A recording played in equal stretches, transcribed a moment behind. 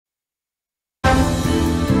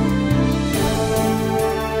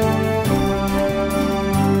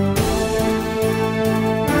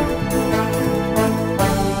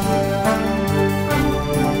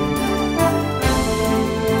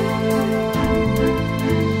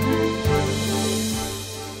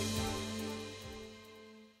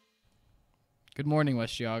Good morning,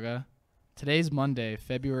 West Geauga. Today's Monday,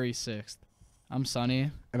 February 6th. I'm Sunny,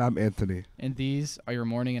 And I'm Anthony. and these are your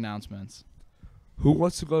morning announcements. Who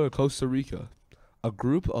wants to go to Costa Rica? A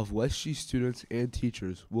group of West G students and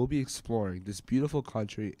teachers will be exploring this beautiful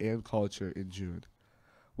country and culture in June.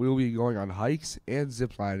 We will be going on hikes and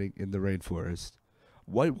ziplining in the rainforest,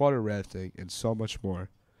 whitewater rafting, and so much more.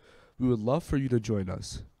 We would love for you to join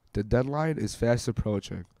us. The deadline is fast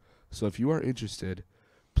approaching, so if you are interested,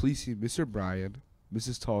 please see Mr. Bryan,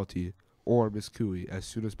 Mrs. Talty, or Miss Cooey as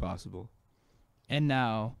soon as possible. And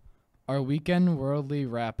now, our weekend worldly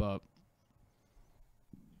wrap-up.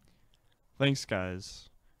 Thanks, guys.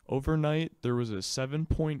 Overnight, there was a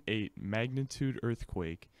 7.8 magnitude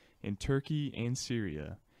earthquake in Turkey and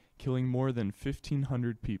Syria, killing more than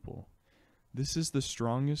 1,500 people. This is the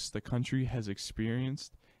strongest the country has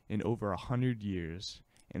experienced in over 100 years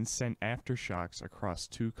and sent aftershocks across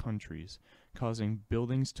two countries, causing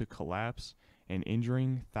buildings to collapse and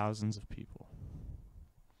injuring thousands of people.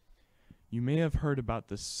 You may have heard about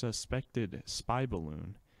the suspected spy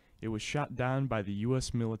balloon. It was shot down by the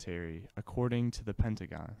U.S. military, according to the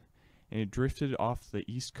Pentagon, and it drifted off the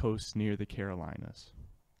East Coast near the Carolinas.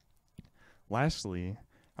 Lastly,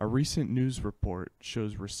 a recent news report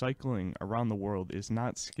shows recycling around the world is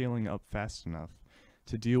not scaling up fast enough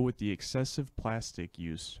to deal with the excessive plastic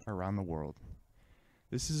use around the world.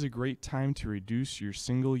 This is a great time to reduce your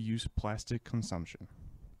single-use plastic consumption.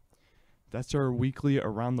 That's our weekly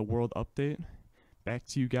Around the World update. Back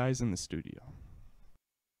to you guys in the studio.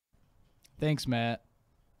 Thanks, Matt.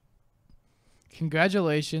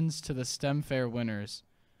 Congratulations to the STEM Fair winners.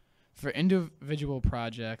 For individual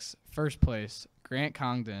projects, first place, Grant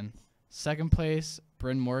Congdon. Second place,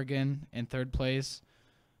 Bryn Morgan. And third place,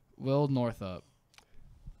 Will Northup.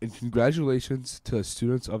 And congratulations to the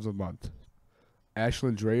Students of the Month,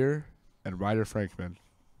 Ashlyn Dreyer and Ryder Frankman.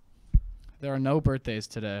 There are no birthdays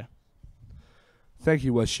today. Thank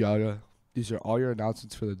you, West Geauga. These are all your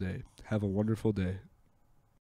announcements for the day. Have a wonderful day.